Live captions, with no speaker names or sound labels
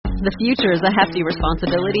The future is a hefty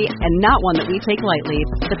responsibility and not one that we take lightly.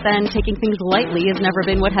 But then taking things lightly has never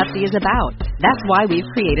been what Hefty is about. That's why we've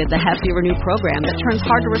created the Hefty Renew program that turns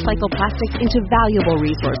hard-to-recycle plastics into valuable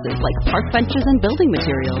resources like park benches and building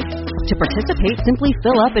materials. To participate, simply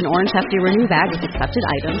fill up an orange Hefty Renew bag with accepted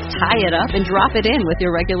items, tie it up, and drop it in with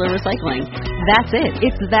your regular recycling. That's it.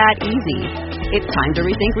 It's that easy. It's time to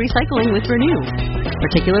rethink recycling with Renew.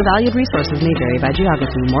 Particular valued resources may vary by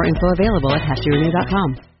geography. More info available at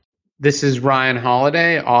heftyrenew.com. This is Ryan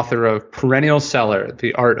Holiday, author of Perennial Seller,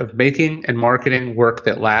 The Art of Making and Marketing Work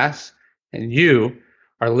That Lasts, and you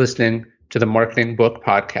are listening to the Marketing Book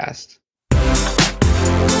Podcast.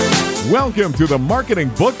 Welcome to the Marketing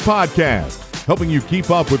Book Podcast, helping you keep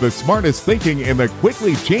up with the smartest thinking in the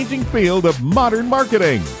quickly changing field of modern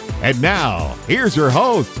marketing. And now, here's your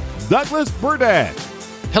host, Douglas Burdett.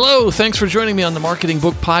 Hello, thanks for joining me on the Marketing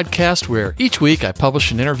Book Podcast, where each week I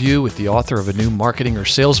publish an interview with the author of a new marketing or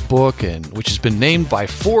sales book, and which has been named by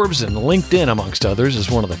Forbes and LinkedIn, amongst others, as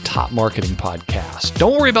one of the top marketing podcasts.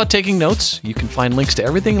 Don't worry about taking notes. You can find links to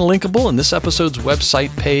everything linkable in this episode's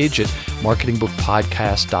website page at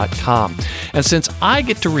marketingbookpodcast.com. And since I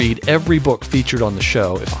get to read every book featured on the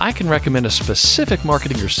show, if I can recommend a specific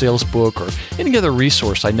marketing or sales book or any other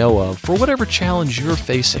resource I know of for whatever challenge you're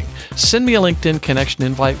facing, send me a LinkedIn connection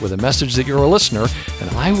invite with a message that you're a listener,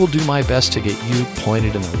 and I will do my best to get you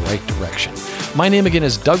pointed in the right direction. My name again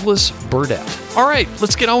is Douglas Burdett. All right,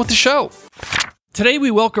 let's get on with the show. Today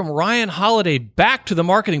we welcome Ryan Holiday back to the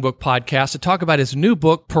Marketing Book Podcast to talk about his new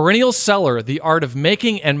book, Perennial Seller, The Art of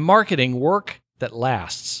Making and Marketing Work That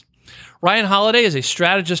Lasts. Ryan Holiday is a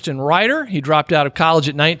strategist and writer. He dropped out of college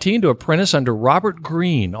at 19 to apprentice under Robert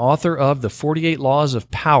Greene, author of The 48 Laws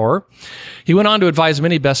of Power. He went on to advise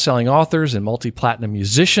many best-selling authors and multi-platinum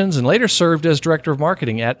musicians, and later served as director of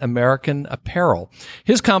marketing at American Apparel.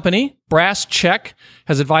 His company, Brass Check,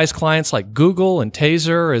 has advised clients like Google and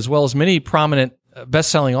Taser, as well as many prominent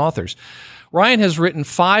best-selling authors. Ryan has written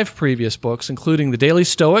 5 previous books, including The Daily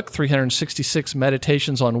Stoic, 366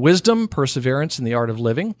 Meditations on Wisdom, Perseverance, and the Art of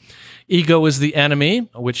Living. Ego is the Enemy,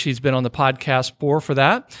 which he's been on the podcast for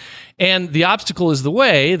that. And The Obstacle is the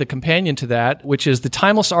Way, the companion to that, which is the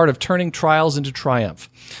timeless art of turning trials into triumph.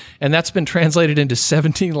 And that's been translated into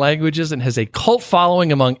 17 languages and has a cult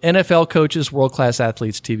following among NFL coaches, world-class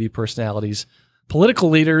athletes, TV personalities, political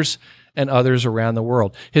leaders, and others around the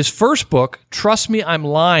world. His first book, Trust Me, I'm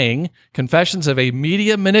Lying, Confessions of a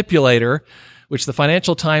Media Manipulator, which the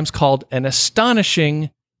Financial Times called an astonishing,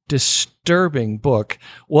 disturbing book,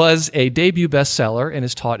 was a debut bestseller and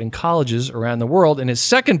is taught in colleges around the world. And his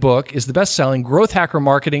second book is the best-selling Growth Hacker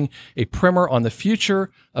Marketing, a primer on the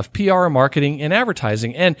future of PR marketing and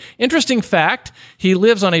advertising. And interesting fact, he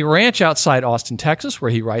lives on a ranch outside Austin, Texas,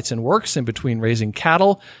 where he writes and works in between raising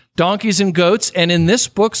cattle, donkeys, and goats. And in this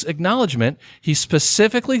book's acknowledgement, he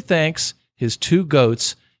specifically thanks his 2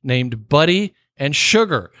 goats named Buddy and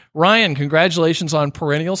Sugar. Ryan, congratulations on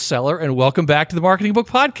Perennial Seller, and welcome back to the Marketing Book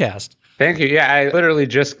Podcast. Thank you. Yeah, I literally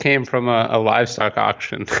just came from a livestock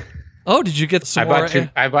auction. Oh, did you get some more?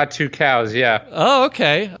 I bought 2 cows, yeah. Oh,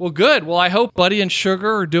 okay. Well, good. Well, I hope Buddy and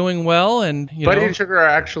Sugar are doing well. And Buddy and Sugar are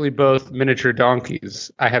actually both miniature donkeys.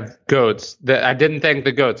 I have goats. I didn't thank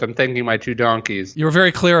the goats. I'm thanking my 2 donkeys. You were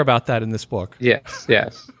very clear about that in this book. Yes.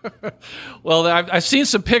 Well, I've seen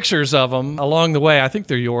some pictures of them along the way. I think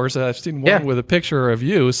they're yours. I've seen one with a picture of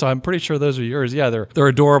you, so I'm pretty sure those are yours. Yeah, they're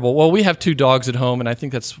adorable. Well, we have 2 dogs at home, and I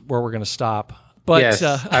think that's where we're going to stop. But, yes,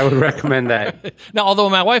 I would recommend that. Now, although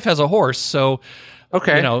my wife has a horse, so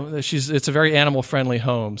okay, it's a very animal-friendly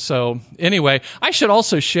home. So anyway, I should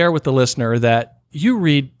also share with the listener that you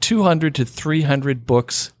read 200 to 300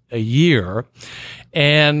 books a year,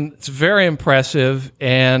 and it's very impressive.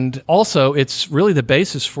 And also, it's really the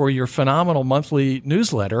basis for your phenomenal monthly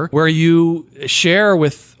newsletter, where you share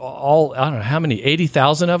with all, I don't know how many,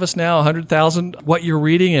 80,000 of us now, 100,000, what you're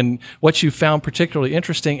reading and what you found particularly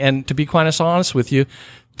interesting. And to be quite honest with you,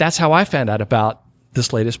 that's how I found out about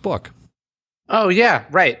this latest book. Oh, yeah,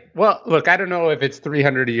 right. Well, look, I don't know if it's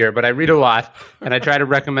 300 a year, but I read a lot, and I try to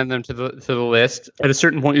recommend them to the list. At a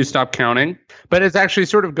certain point, you stop counting. But it actually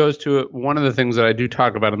sort of goes to one of the things that I do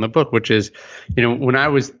talk about in the book, which is, when I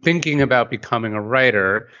was thinking about becoming a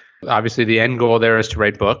writer, obviously the end goal there is to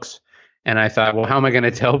write books. And I thought, well, how am I going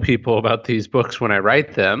to tell people about these books when I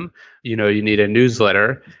write them? You need a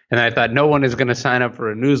newsletter. And I thought no one is going to sign up for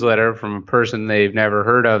a newsletter from a person they've never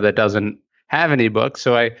heard of that doesn't have any books.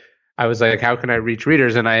 So I was like, how can I reach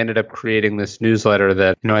readers? And I ended up creating this newsletter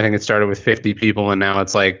that, I think it started with 50 people and now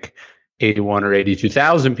it's like 81 or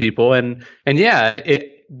 82,000 people. And yeah,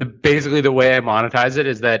 basically the way I monetize it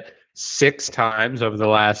is that 6 times over the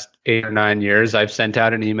last 8 or 9 years, I've sent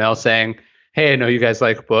out an email saying, hey, I know you guys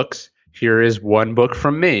like books. Here is one book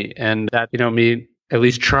from me. And that, me at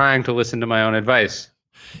least trying to listen to my own advice.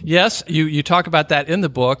 Yes, you talk about that in the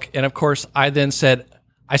book. And of course, I then said,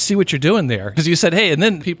 I see what you're doing there. Because you said, hey, and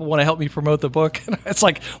then people want to help me promote the book. And it's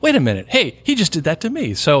like, wait a minute. Hey, he just did that to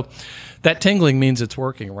me. So that tingling means it's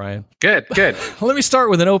working, Ryan. Good. Let me start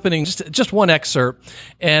with an opening, just one excerpt,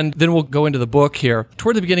 and then we'll go into the book here.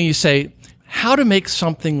 Toward the beginning, you say, how to make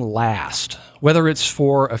something last, whether it's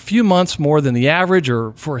for a few months more than the average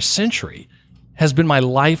or for a century, has been my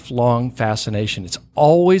lifelong fascination. It's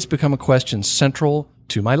always become a question central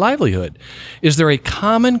to my livelihood. Is there a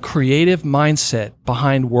common creative mindset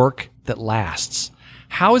behind work that lasts?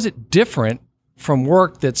 How is it different from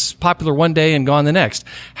work that's popular one day and gone the next?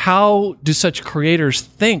 How do such creators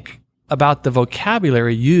think about the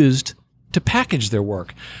vocabulary used to package their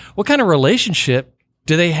work? What kind of relationship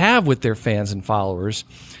do they have with their fans and followers?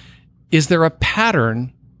 Is there a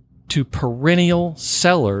pattern to perennial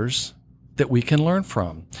sellers that we can learn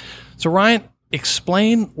from? So, Ryan,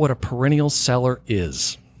 explain what a perennial seller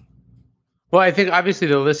is. Well, I think obviously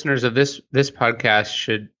the listeners of this podcast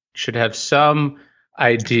should have some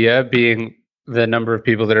idea, being the number of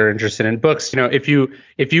people that are interested in books. If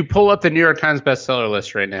you pull up the New York Times bestseller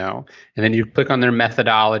list right now, and then you click on their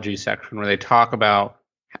methodology section where they talk about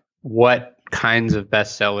what kinds of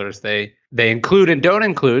bestsellers they include and don't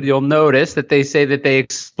include, you'll notice that they say that they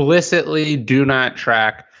explicitly do not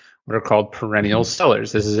track what are called perennial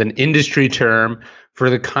sellers. This is an industry term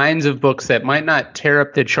for the kinds of books that might not tear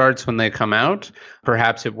up the charts when they come out.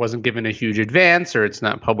 Perhaps it wasn't given a huge advance, or it's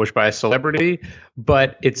not published by a celebrity,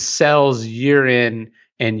 but it sells year in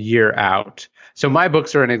and year out. So my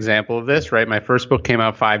books are an example of this, right? My first book came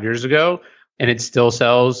out 5 years ago, and it still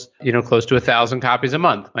sells, close to 1,000 copies a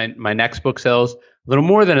month. My next book sells a little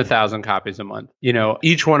more than 1,000 copies a month.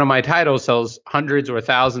 Each one of my titles sells hundreds or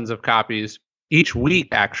thousands of copies each week,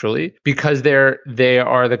 actually, because they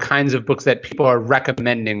are the kinds of books that people are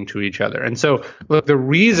recommending to each other. And so, look, the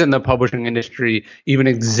reason the publishing industry even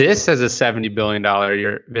exists as a $70 billion a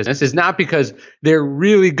year business is not because they're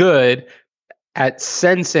really good at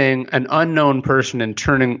sensing an unknown person and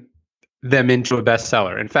turning them into a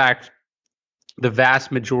bestseller. In fact, the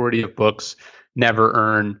vast majority of books never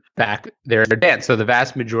earn back their advance. So the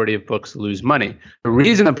vast majority of books lose money. The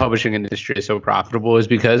reason the publishing industry is so profitable is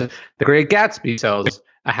because The Great Gatsby sells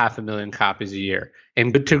 500,000 copies a year,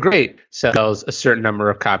 and Good to Great sells a certain number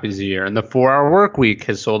of copies a year, and The 4-Hour Workweek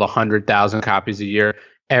has sold 100,000 copies a year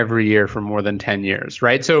every year for more than 10 years,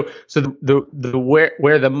 right? So the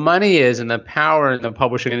where the money is and the power in the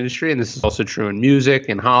publishing industry, and this is also true in music,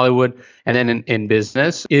 in Hollywood, and then in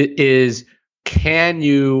business, it is, can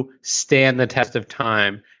you stand the test of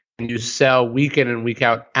time? Can you sell week in and week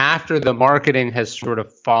out after the marketing has sort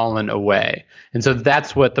of fallen away? And so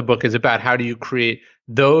that's what the book is about. How do you create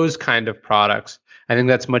those kind of products? I think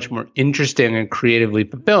that's much more interesting and creatively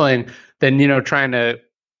fulfilling than, trying to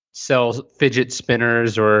sell fidget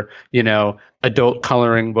spinners or, adult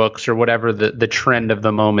coloring books or whatever the trend of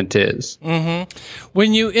the moment is. Mm-hmm.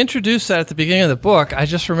 When you introduced that at the beginning of the book, I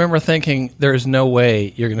just remember thinking, there's no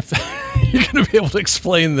way you're going to be able to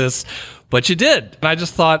explain this, but you did. And I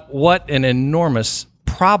just thought, what an enormous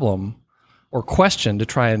problem or question to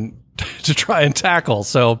try and tackle.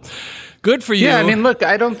 So good for you. Yeah, I mean, look,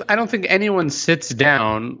 I don't think anyone sits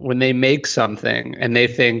down when they make something and they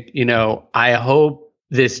think, I hope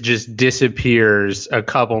this just disappears a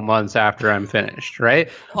couple months after I'm finished, right?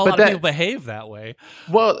 A lot of people behave that way.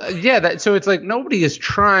 Well, yeah, so it's like nobody is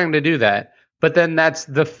trying to do that, but then that's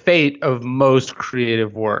the fate of most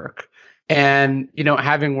creative work. And,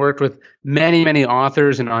 having worked with many, many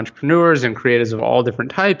authors and entrepreneurs and creatives of all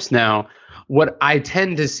different types now, what I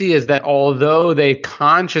tend to see is that although they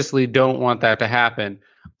consciously don't want that to happen,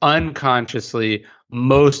 unconsciously,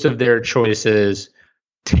 most of their choices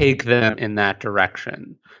take them in that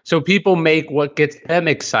direction. So people make what gets them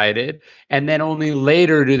excited, and then only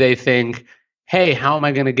later do they think, hey, how am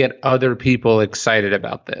I going to get other people excited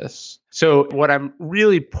about this? So what I'm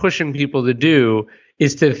really pushing people to do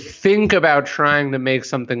is to think about trying to make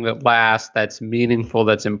something that lasts, that's meaningful,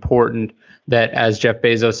 that's important, that, as Jeff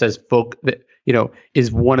Bezos says,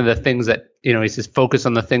 is one of the things that, he says, focus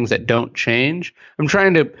on the things that don't change. I'm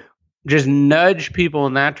trying to just nudge people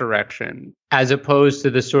in that direction, as opposed to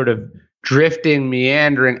the sort of drifting,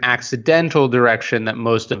 meandering, accidental direction that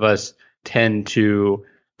most of us tend to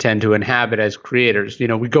inhabit as creators.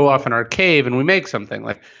 We go off in our cave and we make something.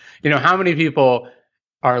 Like, how many people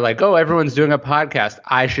are like, oh, everyone's doing a podcast,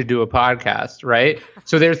 I should do a podcast, right?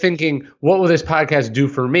 So they're thinking, what will this podcast do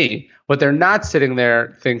for me? What they're not sitting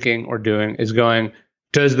there thinking or doing is going,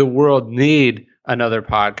 does the world need another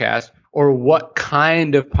podcast? Or what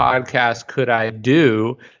kind of podcast could I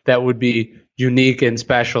do that would be unique and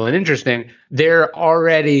special and interesting? They're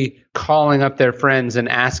already calling up their friends and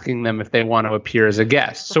asking them if they want to appear as a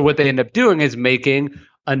guest. So what they end up doing is making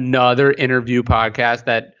another interview podcast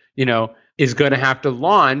that, is going to have to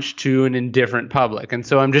launch to an indifferent public. And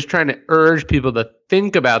so I'm just trying to urge people to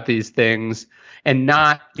think about these things and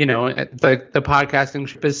not, like the podcasting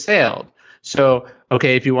ship has sailed. So,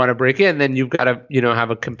 okay, if you want to break in, then you've got to, have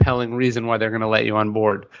a compelling reason why they're going to let you on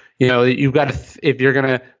board. You've got to, if you're going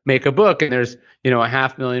to make a book and there's,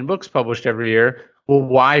 500,000 books published every year, well,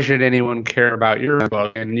 why should anyone care about your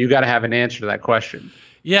book? And you got to have an answer to that question.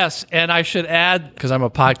 Yes, and I should add, because I'm a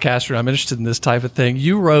podcaster and I'm interested in this type of thing,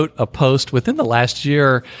 you wrote a post within the last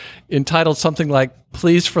year entitled something like,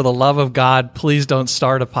 "Please, for the love of God, please don't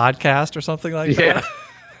start a podcast," or something like that.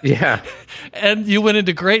 Yeah. And you went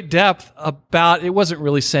into great depth about, it wasn't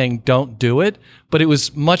really saying don't do it, but it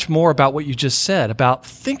was much more about what you just said, about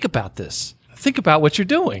think about this. Think about what you're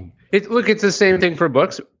doing. Look, it's the same thing for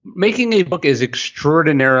books. Making a book is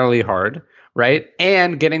extraordinarily hard, right?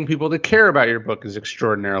 And getting people to care about your book is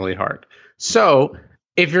extraordinarily hard. So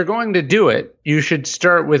if you're going to do it, you should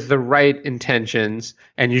start with the right intentions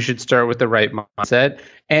and you should start with the right mindset.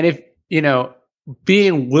 And if,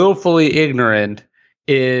 being willfully ignorant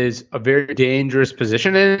is a very dangerous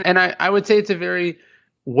position. And I would say it's a very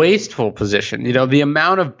wasteful position. The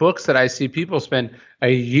amount of books that I see people spend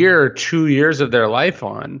a year or 2 years of their life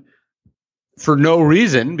on for no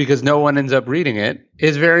reason, because no one ends up reading it,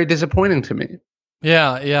 is very disappointing to me.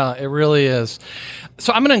 Yeah, it really is.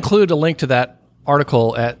 So I'm going to include a link to that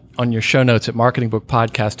article on your show notes at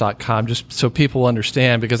marketingbookpodcast.com, just so people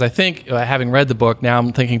understand, because I think, having read the book, now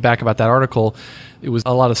I'm thinking back about that article, it was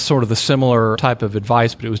a lot of sort of the similar type of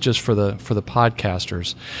advice, but it was just for the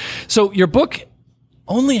podcasters. So your book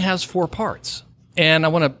only has 4 parts, and I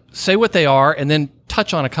want to say what they are and then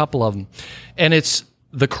touch on a couple of them. And it's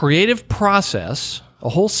the creative process, a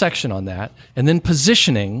whole section on that, and then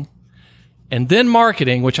positioning, and then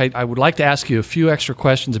marketing, which I would like to ask you a few extra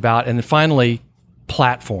questions about, and then finally,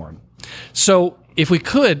 platform. So if we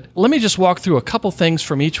could, let me just walk through a couple things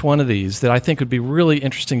from each one of these that I think would be really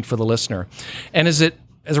interesting for the listener. And as it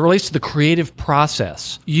relates to the creative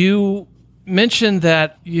process, you mentioned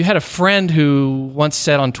that you had a friend who once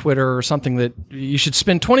said on Twitter or something that you should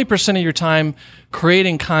spend 20% of your time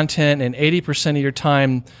creating content and 80% of your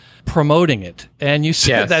time promoting it. And you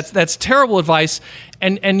said that's terrible advice.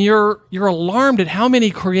 And you're alarmed at how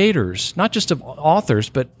many creators, not just of authors,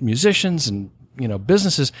 but musicians and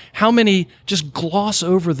businesses, how many just gloss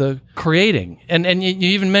over the creating. And you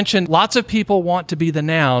even mentioned lots of people want to be the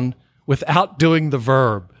noun without doing the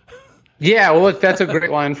verb. Yeah, well, look, that's a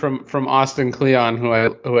great line from Austin Kleon, who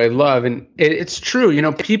I love, and it's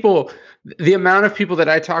true. People, the amount of people that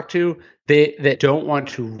I talk to, that don't want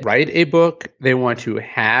to write a book, they want to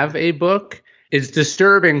have a book, is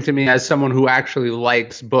disturbing to me as someone who actually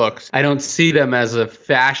likes books. I don't see them as a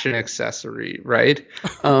fashion accessory, right?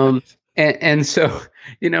 And so,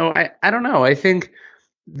 I don't know. I think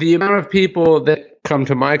the amount of people that come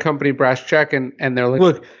to my company, Brass Check, and they're like,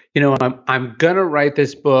 look, I'm going to write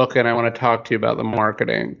this book and I want to talk to you about the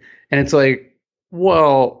marketing. And it's like,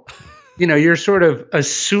 well, you're sort of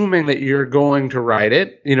assuming that you're going to write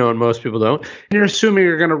it, and most people don't. And you're assuming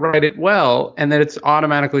you're going to write it well and that it's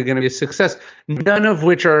automatically going to be a success, none of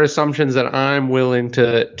which are assumptions that I'm willing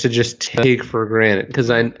to just take for granted,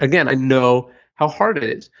 because I know how hard it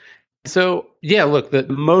is. So, yeah, look, the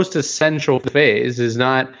most essential phase is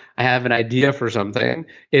not I have an idea for something.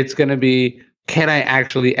 It's going to be, can I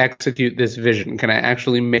actually execute this vision? Can I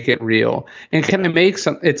actually make it real? And can I make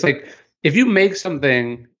it's like, if you make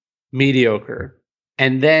something mediocre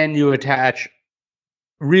and then you attach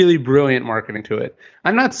really brilliant marketing to it,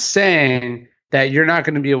 I'm not saying that you're not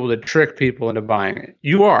going to be able to trick people into buying it.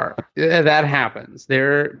 You are. That happens.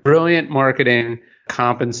 Their brilliant marketing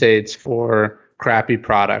compensates for crappy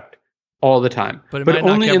product all the time. But it might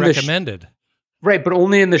only not get recommended. Right, but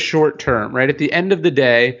only in the short term, right? At the end of the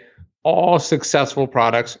day, all successful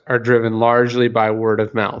products are driven largely by word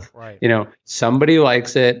of mouth. Right. Somebody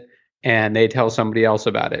likes it and they tell somebody else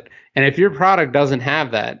about it. And if your product doesn't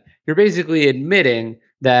have that, you're basically admitting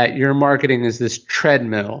that your marketing is this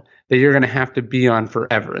treadmill that you're going to have to be on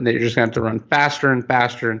forever, and that you're just going to have to run faster and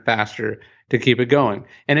faster and faster to keep it going.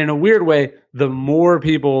 And in a weird way, the more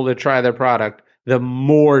people that try their product, the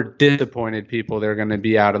more disappointed people there are going to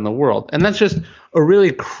be out in the world. And that's just a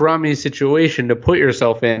really crummy situation to put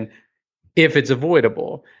yourself in if it's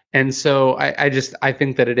avoidable. And so I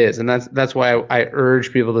think that it is. And that's why I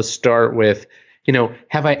urge people to start with,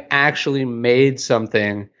 have I actually made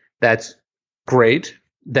something that's great,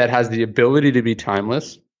 that has the ability to be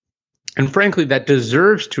timeless, and frankly, that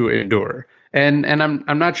deserves to endure. And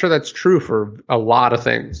I'm not sure that's true for a lot of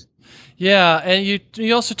things. Yeah, and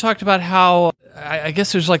you also talked about how I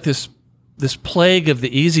guess there's like this plague of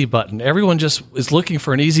the easy button. Everyone just is looking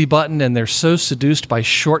for an easy button, and they're so seduced by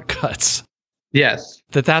shortcuts. Yes.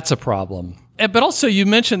 That's a problem. But also you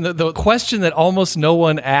mentioned the question that almost no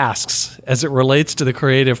one asks as it relates to the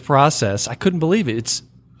creative process. I couldn't believe it. It's,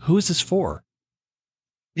 who is this for?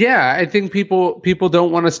 Yeah, I think people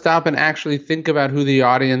don't want to stop and actually think about who the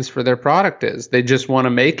audience for their product is. They just want to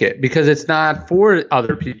make it because it's not for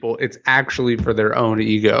other people. It's actually for their own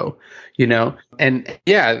ego, And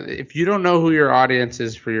yeah, if you don't know who your audience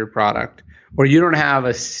is for your product, or you don't have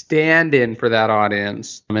a stand-in for that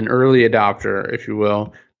audience, an early adopter, if you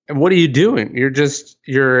will, what are you doing?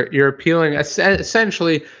 You're appealing,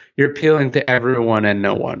 essentially, you're appealing to everyone and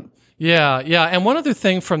no one. Yeah. And one other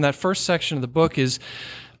thing from that first section of the book is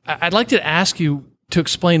I'd like to ask you to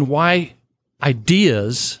explain why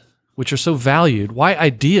ideas, which are so valued, why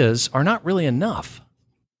ideas are not really enough.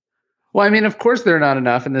 Well, I mean, of course they're not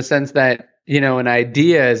enough in the sense that, an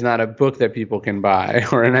idea is not a book that people can buy,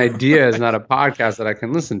 or an idea is not a podcast that I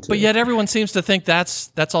can listen to. But yet everyone seems to think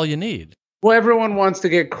that's all you need. Well, everyone wants to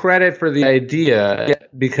get credit for the idea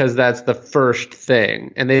because that's the first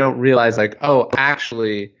thing. And they don't realize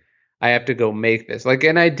actually, I have to go make this. Like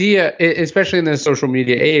an idea, especially in the social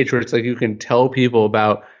media age where it's like you can tell people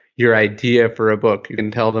about your idea for a book. You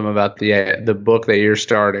can tell them about the book that you're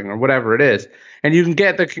starting or whatever it is. And you can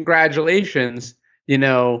get the congratulations,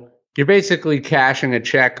 you're basically cashing a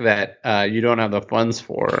check that you don't have the funds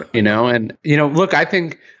for, And, look, I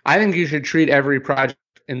think you should treat every project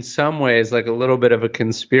in some ways like a little bit of a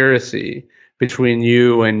conspiracy between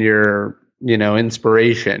you and your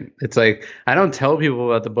inspiration. It's like, I don't tell people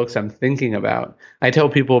about the books I'm thinking about. I tell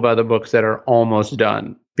people about the books that are almost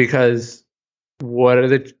done because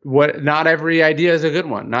not every idea is a good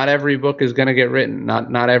one. Not every book is going to get written.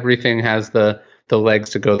 Not everything has the legs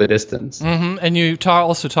to go the distance. Mm-hmm. And you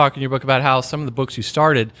also talk in your book about how some of the books you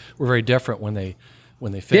started were very different when they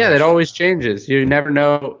finished. Yeah, that always changes. You never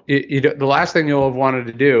know. The last thing you'll have wanted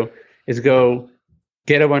to do is go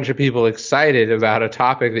get a bunch of people excited about a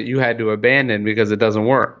topic that you had to abandon because it doesn't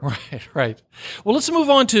work. Right. Well, let's move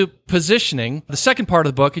on to positioning, the second part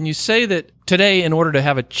of the book. And you say that today, in order to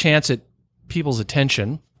have a chance at people's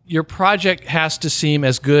attention, your project has to seem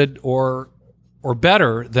as good or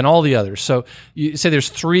better than all the others. So you say there's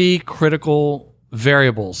 3 critical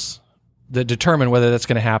variables that determine whether that's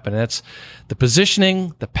going to happen. And that's the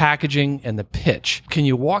positioning, the packaging, and the pitch. Can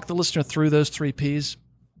you walk the listener through those 3 Ps?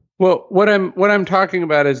 Well, what I'm talking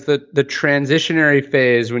about is the transitionary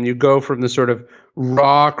phase when you go from the sort of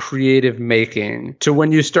raw creative making to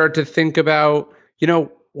when you start to think about,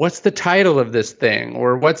 what's the title of this thing,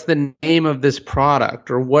 or what's the name of this product,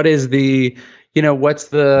 or what is what's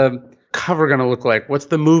the cover going to look like? What's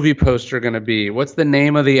the movie poster going to be? What's the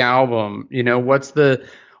name of the album? What's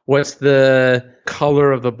the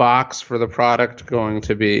color of the box for the product going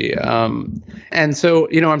to be? And so,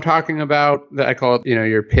 I'm talking about I call it,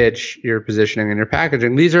 your pitch, your positioning, and your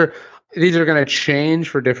packaging. These are going to change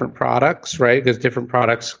for different products, right? Because different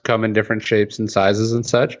products come in different shapes and sizes and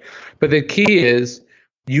such. But the key is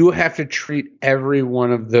you have to treat every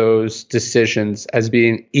one of those decisions as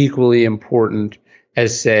being equally important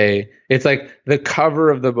as, say, it's like the cover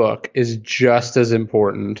of the book is just as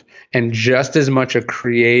important and just as much a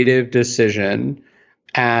creative decision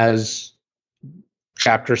as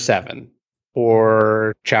chapter 7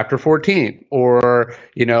 or chapter 14 or,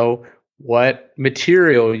 what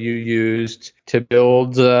material you used to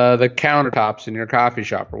build the countertops in your coffee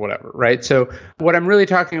shop or whatever, right? So what I'm really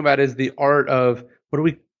talking about is the art of what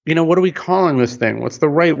are we calling this thing? What's the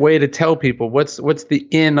right way to tell people? What's the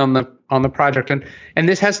in on the project? And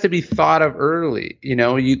this has to be thought of early.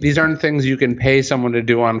 These aren't things you can pay someone to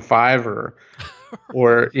do on Fiverr,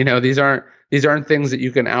 or these aren't things that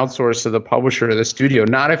you can outsource to the publisher or the studio.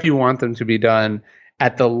 Not if you want them to be done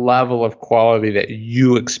at the level of quality that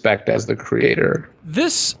you expect as the creator.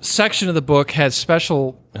 This section of the book has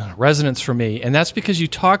special resonance for me, and that's because you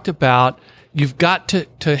talked about you've got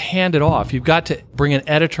to hand it off. You've got to bring an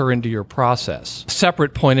editor into your process,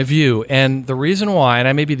 separate point of view. And the reason why, and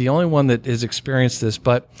I may be the only one that has experienced this,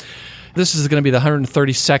 but this is going to be the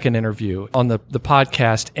 132nd interview on the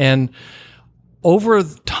podcast. And over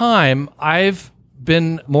time, I've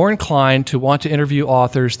been more inclined to want to interview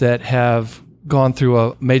authors that have gone through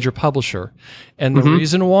a major publisher. And the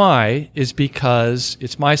reason why is because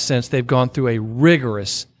it's my sense they've gone through a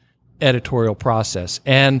rigorous editorial process.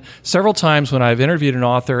 And several times when I've interviewed an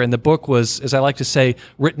author and the book was, as I like to say,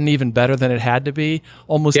 written even better than it had to be,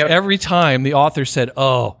 almost every time the author said,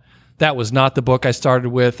 "Oh, that was not the book I started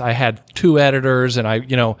with. I had 2 editors and I,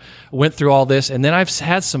 went through all this." And then I've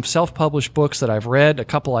had some self-published books that I've read, a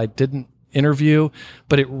couple I didn't interview,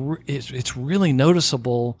 but it's really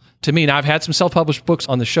noticeable to me. Now, I've had some self-published books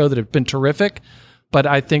on the show that have been terrific, but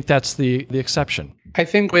I think that's the exception. I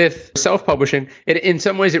think with self-publishing, in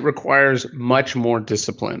some ways it requires much more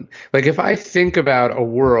discipline. Like if I think about a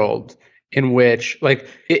world in which,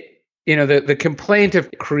 the complaint of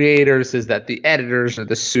creators is that the editors or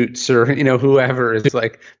the suits or, whoever is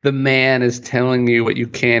like the man is telling you what you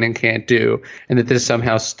can and can't do, and that this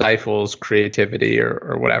somehow stifles creativity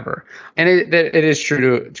or whatever. And it is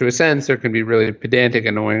true to a sense. There can be really pedantic,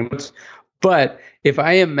 annoying notes. But if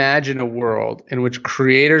I imagine a world in which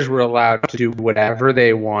creators were allowed to do whatever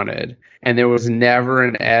they wanted, and there was never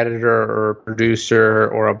an editor or a producer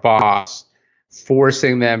or a boss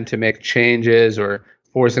forcing them to make changes or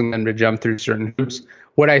forcing them to jump through certain hoops,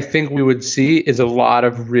 what I think we would see is a lot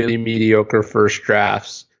of really mediocre first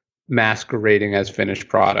drafts masquerading as finished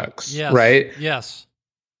products, right? Yes.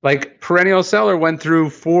 Like Perennial Seller went through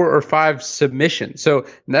 4 or 5 submissions. So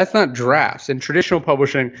that's not drafts. In traditional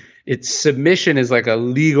publishing, submission is like a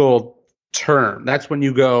legal term. That's when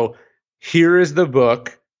you go, here is the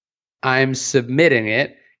book, I'm submitting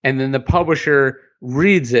it, and then the publisher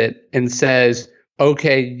reads it and says,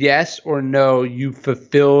 okay, yes or no, you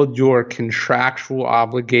fulfilled your contractual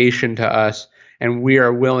obligation to us, and we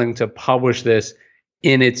are willing to publish this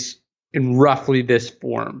in roughly this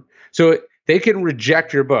form. So they can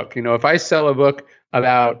reject your book. If I sell a book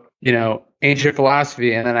about, ancient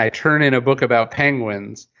philosophy and then I turn in a book about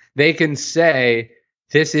penguins, they can say,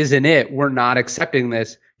 this isn't it. We're not accepting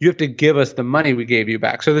this. You have to give us the money we gave you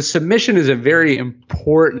back. So the submission is a very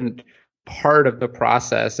important part of the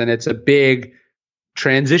process, and it's a big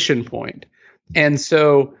transition point. And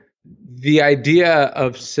so the idea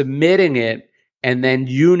of submitting it and then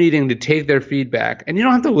you needing to take their feedback, and you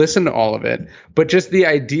don't have to listen to all of it, but just the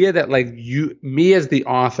idea that me as the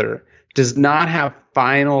author does not have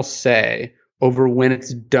final say over when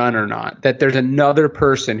it's done or not, that there's another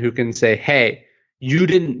person who can say, hey, you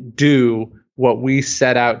didn't do what we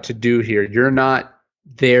set out to do here. You're not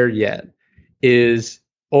there yet, is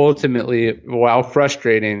ultimately, while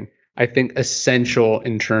frustrating, I think essential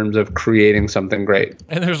in terms of creating something great.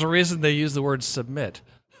 And there's a reason they use the word submit.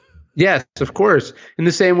 Yes, of course. In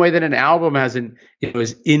the same way that an album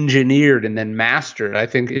is engineered and then mastered, I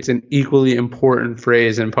think it's an equally important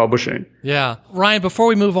phrase in publishing. Yeah. Ryan, before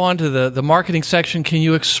we move on to the marketing section, can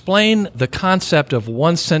you explain the concept of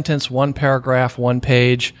 1 sentence, 1 paragraph, 1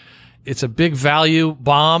 page? It's a big value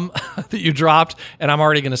bomb that you dropped, and I'm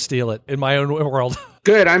already going to steal it in my own world.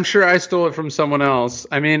 Good. I'm sure I stole it from someone else.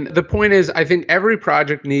 I mean, the point is, I think every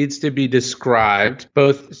project needs to be described,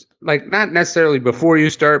 both not necessarily before you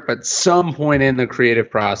start, but some point in the creative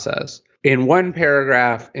process, in 1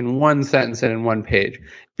 paragraph, in 1 sentence, and in 1 page.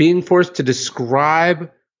 Being forced to describe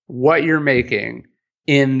what you're making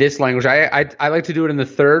in this language. I like to do it in the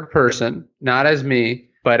third person, not as me,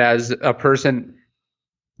 but as a person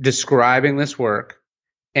describing this work.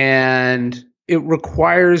 And it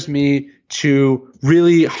requires me to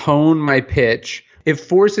really hone my pitch. It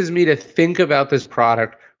forces me to think about this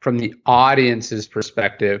product from the audience's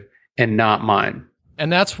perspective and not mine.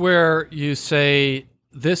 And that's where you say,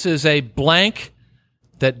 this is a blank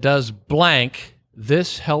that does blank.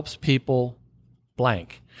 This helps people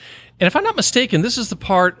blank. And if I'm not mistaken, this is the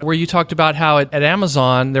part where you talked about how at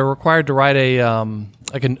Amazon, they're required to write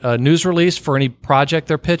a news release for any project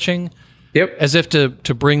they're pitching. Yep. As if to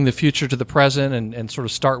bring the future to the present and sort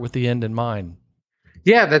of start with the end in mind.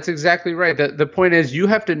 Yeah, that's exactly right. The point is, you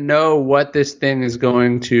have to know what this thing is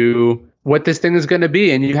going to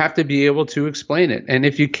be, and you have to be able to explain it. And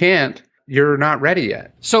if you can't, you're not ready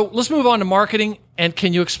yet. So let's move on to marketing. And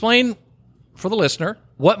can you explain for the listener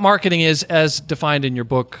what marketing is as defined in your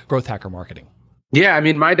book, Growth Hacker Marketing? Yeah, I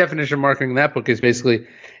mean, my definition of marketing in that book is basically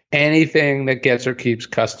anything that gets or keeps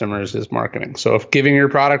customers is marketing. So if giving your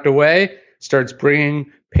product away starts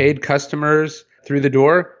bringing paid customers through the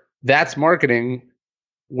door, that's marketing.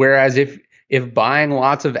 Whereas if buying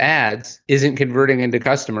lots of ads isn't converting into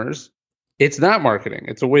customers, it's not marketing.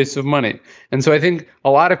 It's a waste of money. And so I think a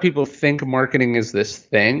lot of people think marketing is this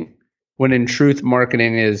thing, when in truth,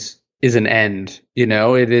 marketing is an end.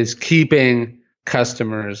 It is keeping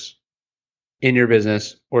customers in your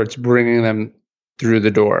business or it's bringing them through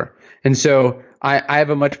the door. And so I have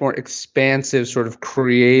a much more expansive sort of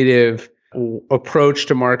creative approach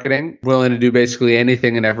to marketing, willing to do basically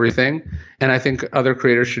anything and everything. And I think other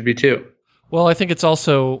creators should be too. Well, I think it's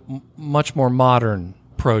also much more modern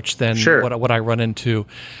approach than what I run into.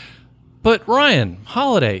 But Ryan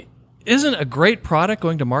Holiday, isn't a great product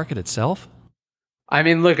going to market itself? I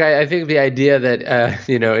mean, look, I think the idea that,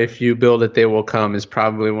 if you build it, they will come is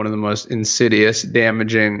probably one of the most insidious,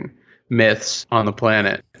 damaging myths on the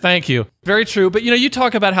planet. Thank you. Very true. But, you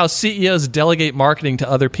talk about how CEOs delegate marketing to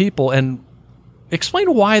other people, and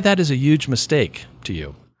explain why that is a huge mistake to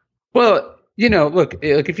you. Well, look,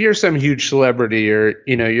 if you're some huge celebrity or,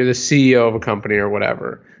 you're the CEO of a company or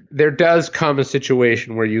whatever, there does come a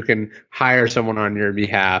situation where you can hire someone on your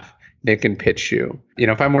behalf. They can pitch you.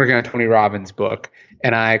 If I'm working on Tony Robbins' book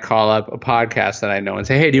and I call up a podcast that I know and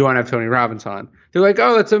say, hey, do you want to have Tony Robbins on? They're like,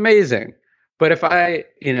 oh, that's amazing. But if I,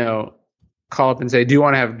 call up and say, do you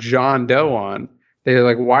want to have John Doe on? They're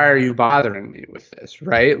like, why are you bothering me with this?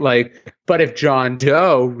 Right? But if John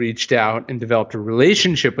Doe reached out and developed a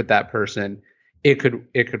relationship with that person, it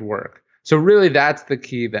could work. So really that's the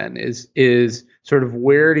key then is sort of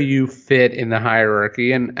where do you fit in the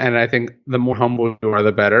hierarchy? And I think the more humble you are,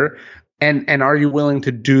 the better. And are you willing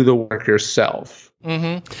to do the work yourself?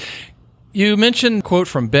 Mm-hmm. You mentioned a quote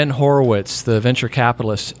from Ben Horowitz, the venture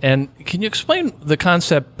capitalist. And can you explain the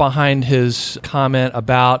concept behind his comment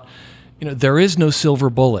about, there is no silver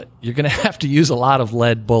bullet. You're going to have to use a lot of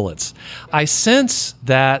lead bullets. I sense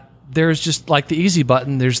that there's just like the easy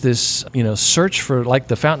button. There's this, search for like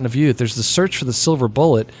the fountain of youth. There's the search for the silver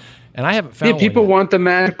bullet. And I haven't found one people yet. Want the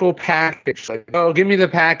magical package. Like, oh, give me the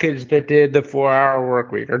package that did the 4-hour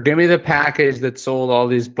work week, or give me the package that sold all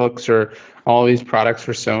these books or all these products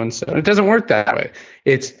for so-and-so. It doesn't work that way.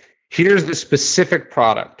 It's here's the specific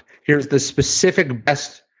product. Here's the specific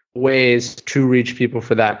best ways to reach people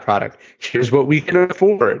for that product. Here's what we can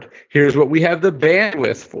afford. Here's what we have the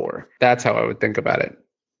bandwidth for. That's how I would think about it.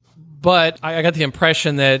 But I got the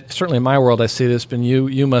impression that, certainly in my world, I see this, but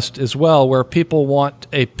you must as well, where people want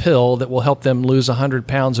a pill that will help them lose 100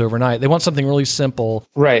 pounds overnight. They want something really simple.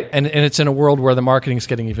 Right. And it's in a world where the marketing is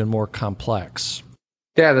getting even more complex.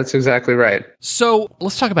 Yeah, that's exactly right. So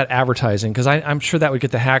let's talk about advertising, because I'm sure that would get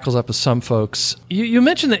the hackles up of some folks. You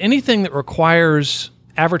mentioned that anything that requires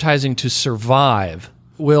advertising to survive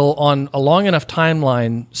will, on a long enough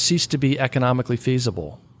timeline, cease to be economically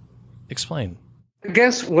feasible. Explain. I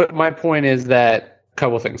guess what my point is that a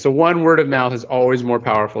couple of things. So one, word of mouth is always more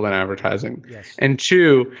powerful than advertising. Yes. And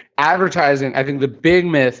two, advertising, I think the big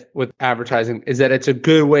myth with advertising is that it's a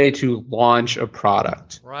good way to launch a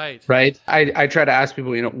product. Right. Right? I try to ask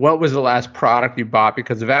people, what was the last product you bought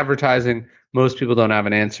because of advertising? Most people don't have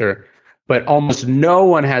an answer, but almost no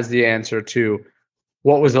one has the answer to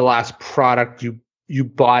what was the last product you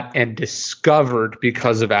bought and discovered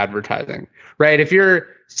because of advertising, right? If you're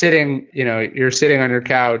sitting on your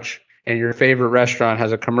couch and your favorite restaurant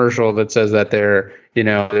has a commercial that says that they're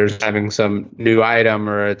having some new item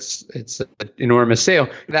or it's an enormous sale,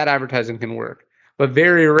 that advertising can work. But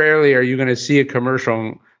very rarely are you going to see a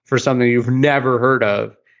commercial for something you've never heard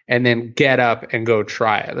of and then get up and go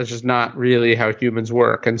try it. That's just not really how humans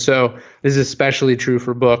work. And so this is especially true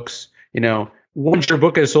for books. Once your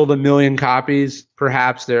book has sold 1 million copies,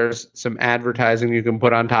 perhaps there's some advertising you can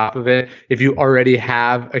put on top of it. If you already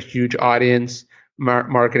have a huge audience,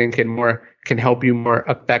 marketing can help you more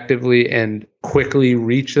effectively and quickly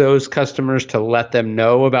reach those customers to let them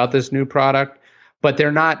know about this new product. But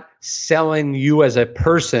they're not selling you as a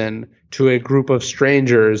person to a group of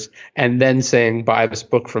strangers and then saying, buy this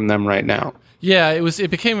book from them right now. Yeah, it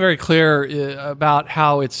became very clear about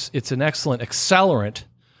how it's an excellent accelerant.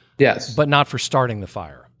 Yes, but not for starting the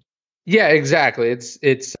fire. Yeah, exactly. It's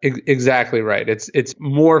exactly right. It's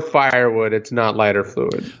more firewood. It's not lighter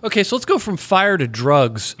fluid. Okay, so let's go from fire to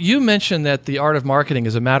drugs. You mentioned that the art of marketing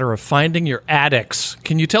is a matter of finding your addicts.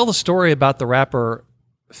 Can you tell the story about the rapper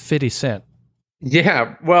 50 Cent?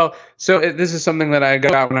 Yeah, well, so this is something that I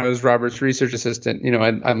got when I was Robert's research assistant.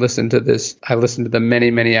 I listened to this. I listened to the many,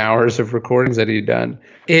 many hours of recordings that he'd done.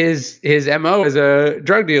 His MO as a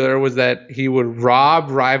drug dealer was that he would rob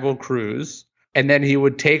rival crews, and then he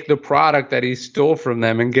would take the product that he stole from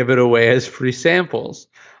them and give it away as free samples.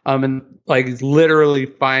 And like literally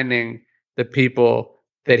finding the people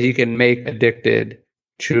that he can make addicted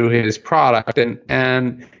to his product.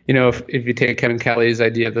 And if you take Kevin Kelly's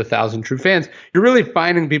idea of the 1,000 true fans, you're really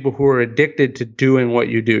finding people who are addicted to doing what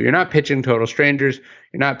you do. You're not pitching total strangers.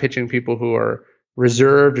 You're not pitching people who are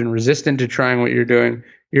reserved and resistant to trying what you're doing.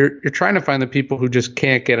 you're trying to find the people who just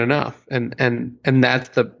can't get enough. And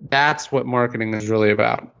that's what marketing is really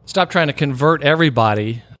about. Stop trying to convert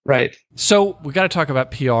everybody. Right. So we got to talk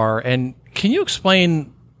about PR. And can you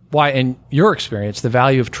explain why, in your experience, the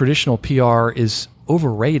value of traditional PR is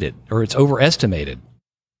overrated or it's overestimated?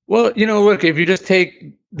 Well, look, if you just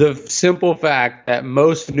take the simple fact that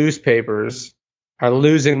most newspapers are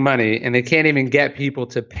losing money and they can't even get people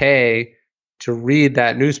to pay to read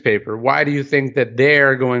that newspaper, why do you think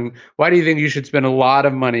you should spend a lot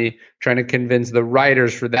of money trying to convince the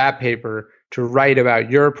writers for that paper to write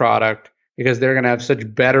about your product, because they're going to have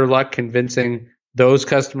such better luck convincing those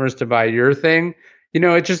customers to buy your thing?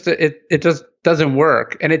 It just doesn't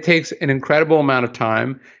work. And it takes an incredible amount of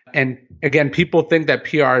time. And again, people think that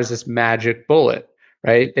PR is this magic bullet,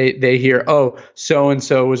 right? They hear, oh,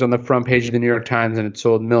 so-and-so was on the front page of the New York Times and it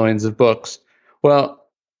sold millions of books. Well,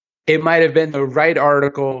 it might have been the right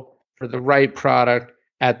article for the right product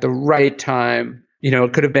at the right time.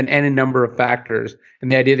 It could have been any number of factors.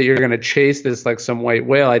 And the idea that you're going to chase this like some white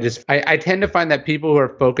whale, I tend to find that people who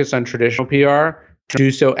are focused on traditional PR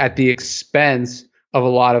do so at the expense of a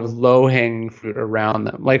lot of low-hanging fruit around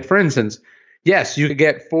them. Like, for instance, yes, you could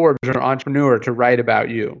get Forbes or Entrepreneur to write about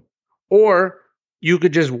you, or you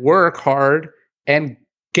could just work hard and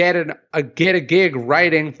get a gig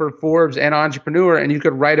writing for Forbes and Entrepreneur, and you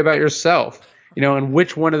could write about yourself. And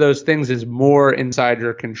which one of those things is more inside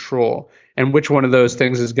your control, and which one of those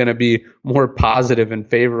things is going to be more positive and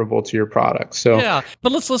favorable to your product. So yeah,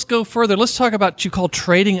 but let's go further. Let's talk about what you call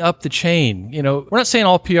trading up the chain. We're not saying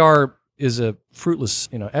all PR is a fruitless,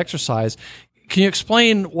 exercise. Can you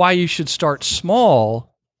explain why you should start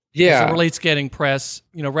small? Yeah, as it relates getting press,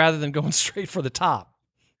 rather than going straight for the top.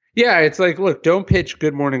 Yeah, it's like, look, don't pitch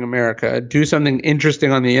Good Morning America. Do something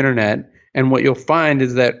interesting on the internet. And what you'll find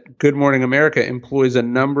is that Good Morning America employs a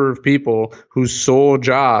number of people whose sole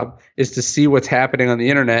job is to see what's happening on the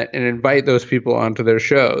internet and invite those people onto their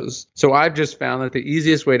shows. So I've just found that the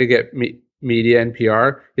easiest way to get media and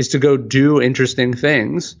PR is to go do interesting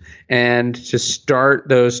things and to start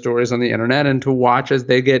those stories on the internet and to watch as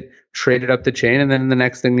they get traded up the chain. And then the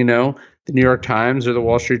next thing you know, the New York Times or the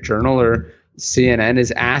Wall Street Journal or CNN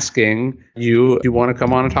is asking you if you want to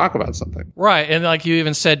come on and talk about something. Right. And like you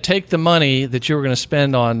even said, take the money that you were going to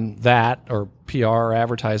spend on that or PR or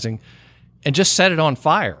advertising and just set it on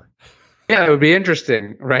fire. Yeah, it would be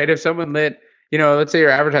interesting, right? If someone let's say your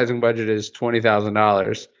advertising budget is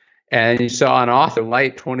 $20,000 and you saw an author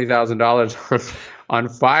light $20,000 on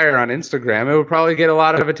fire on Instagram, it would probably get a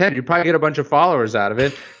lot of attention. You'd probably get a bunch of followers out of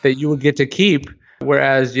it that you would get to keep.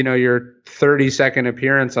 Whereas, your 30-second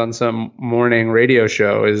appearance on some morning radio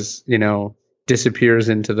show is, disappears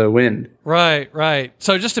into the wind. Right.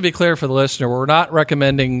 So just to be clear for the listener, we're not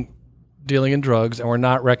recommending dealing in drugs and we're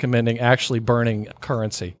not recommending actually burning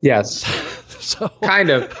currency. Yes. So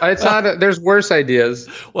kind of. It's not. There's worse ideas.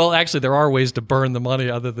 Well, actually, there are ways to burn the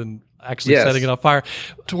money other than actually setting it on fire.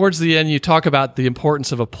 Towards the end, you talk about the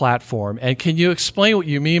importance of a platform. And can you explain what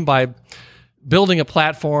you mean by building a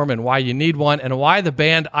platform and why you need one and why the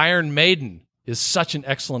band Iron Maiden is such an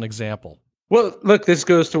excellent example? Well, look, this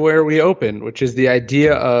goes to where we opened, which is the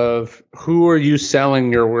idea of who are you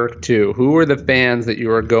selling your work to? Who are the fans that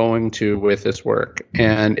you are going to with this work?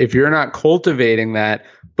 And if you're not cultivating that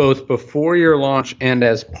both before your launch and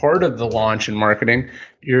as part of the launch and marketing,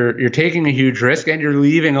 you're taking a huge risk and you're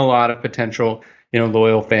leaving a lot of potential,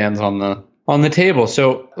 loyal fans on the table.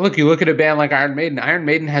 So look, you look at a band like Iron Maiden. Iron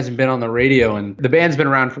Maiden hasn't been on the radio, and the band's been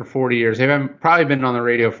around for 40 years. They've probably been on the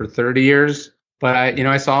radio for 30 years. But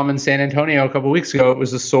I saw them in San Antonio a couple of weeks ago. It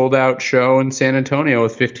was a sold out show in San Antonio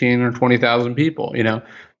with 15 or 20,000 people.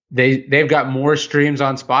 They've got more streams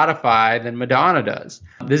on Spotify than Madonna does.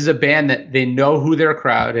 This is a band that they know who their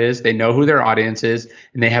crowd is, they know who their audience is,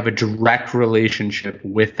 and they have a direct relationship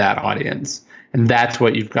with that audience. And that's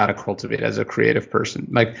what you've got to cultivate as a creative person.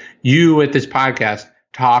 Like you at this podcast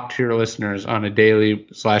talk to your listeners on a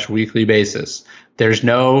daily/weekly basis. There's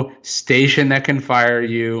no station that can fire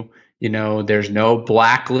you. There's no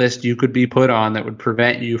blacklist you could be put on that would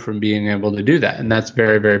prevent you from being able to do that. And that's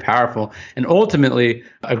very, very powerful. And ultimately,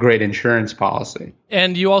 a great insurance policy.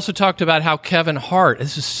 And you also talked about how Kevin Hart,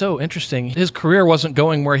 this is so interesting, his career wasn't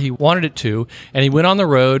going where he wanted it to. And he went on the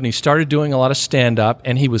road and he started doing a lot of stand-up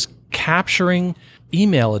and he was capturing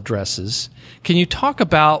email addresses. Can you talk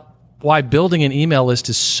about why building an email list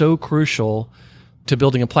is so crucial to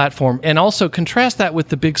building a platform? And also contrast that with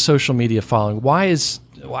the big social media following.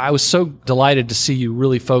 I was so delighted to see you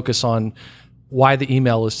really focus on why the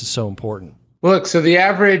email list is so important. Look, so the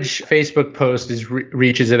average Facebook post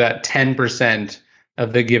reaches about 10%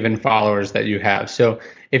 of the given followers that you have. So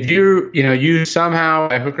if you somehow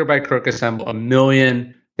by hook or by crook assemble 1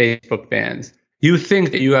 million Facebook fans, you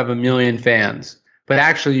think that you have 1 million fans, but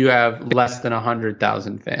actually you have less than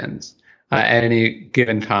 100,000 fans at any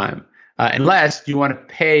given time, unless you want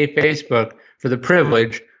to pay Facebook for the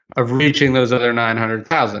privilege of reaching those other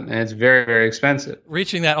 900,000, and it's very, very expensive.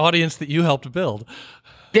 Reaching that audience that you helped build.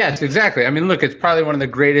 Yes, exactly. I mean, look, it's probably one of the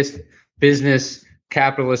greatest business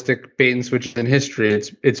capitalistic bait and switches in history.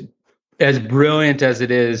 It's as brilliant as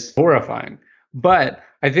it is horrifying. But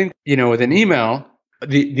I think, with an email,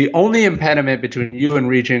 the only impediment between you and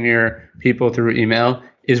reaching your people through email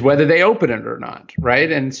is whether they open it or not,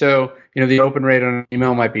 right? And so, the open rate on an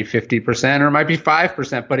email might be 50% or it might be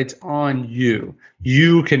 5%, but it's on you.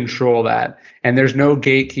 You control that. And there's no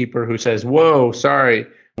gatekeeper who says, whoa, sorry,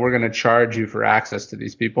 we're going to charge you for access to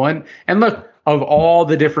these people. And look, of all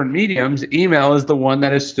the different mediums, email is the one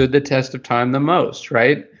that has stood the test of time the most,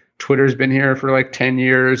 right? Twitter's been here for like 10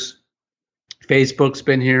 years. Facebook's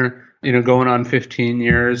been here, going on 15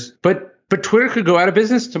 years. But Twitter could go out of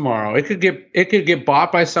business tomorrow. It could get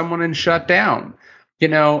bought by someone and shut down.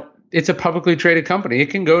 It's a publicly traded company.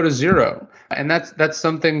 It can go to zero. And that's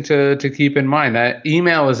something to keep in mind. That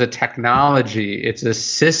email is a technology, it's a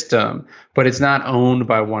system, but it's not owned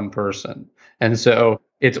by one person. And so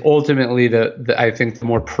it's ultimately I think the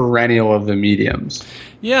more perennial of the mediums.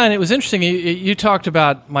 Yeah, and it was interesting. You talked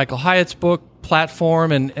about Michael Hyatt's book,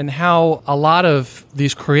 Platform, and how a lot of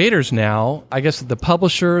these creators now, I guess the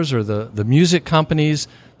publishers or the music companies,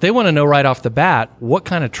 they want to know right off the bat, what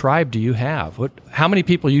kind of tribe do you have? How many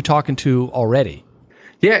people are you talking to already?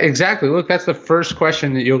 Yeah, exactly. Look, that's the first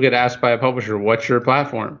question that you'll get asked by a publisher. What's your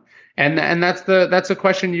platform? And that's a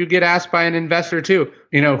question you get asked by an investor too.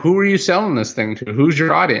 Who are you selling this thing to? Who's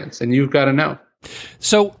your audience? And you've got to know.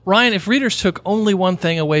 So, Ryan, if readers took only one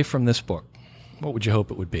thing away from this book, what would you hope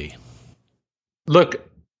it would be? Look,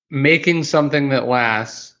 making something that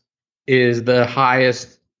lasts is the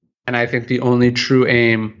highest and I think the only true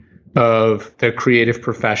aim of the creative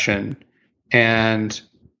profession. And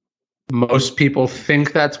most people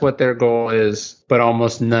think that's what their goal is, but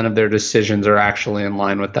almost none of their decisions are actually in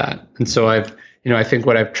line with that. And so I think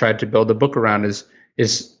what I've tried to build a book around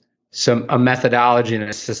is a methodology and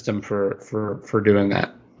a system for doing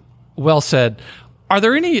that. Well said. Are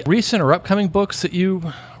there any recent or upcoming books that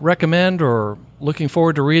you recommend or looking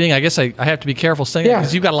forward to reading? I guess I have to be careful saying that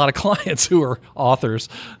because you've got a lot of clients who are authors.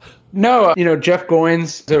 No, Jeff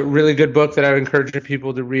Goins is a really good book that I would encourage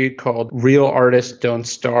people to read called Real Artists Don't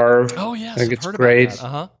Starve. Oh, yes. I think it's great.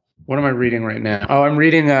 What am I reading right now? Oh, I'm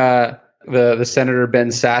reading the Senator Ben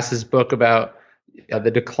Sass's book about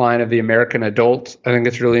the decline of the American adult. I think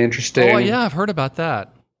it's really interesting. Oh, yeah, I've heard about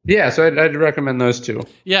that. Yeah, so I'd recommend those two.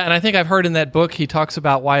 Yeah, and I think I've heard in that book he talks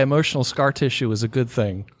about why emotional scar tissue is a good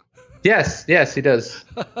thing. Yes, he does.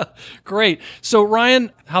 Great. So,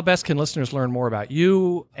 Ryan, how best can listeners learn more about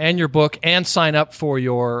you and your book and sign up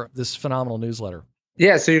for this phenomenal newsletter?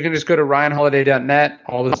 Yeah, so you can just go to ryanholiday.net.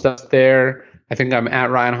 All the stuff's there. I think I'm at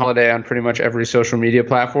Ryan Holiday on pretty much every social media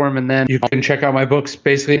platform. And then you can check out my books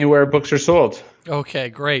basically anywhere books are sold. Okay,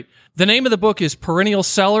 great. The name of the book is Perennial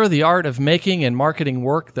Seller, The Art of Making and Marketing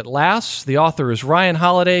Work That Lasts. The author is Ryan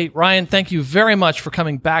Holiday. Ryan, thank you very much for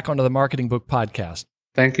coming back onto the Marketing Book Podcast.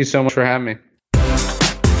 Thank you so much for having me.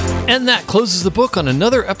 And that closes the book on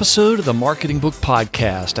another episode of the Marketing Book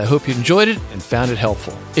Podcast. I hope you enjoyed it and found it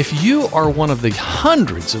helpful. If you are one of the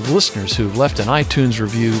hundreds of listeners who've left an iTunes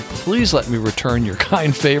review, please let me return your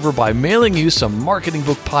kind favor by mailing you some Marketing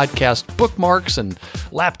Book Podcast bookmarks and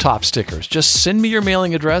laptop stickers. Just send me your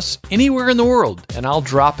mailing address anywhere in the world, and I'll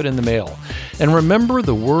drop it in the mail. And remember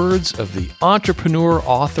the words of the entrepreneur,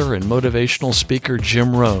 author, and motivational speaker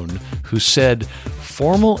Jim Rohn, who said,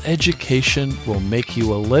 "Formal education will make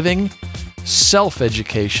you a living.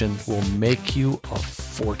 Self-education will make you a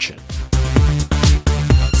fortune."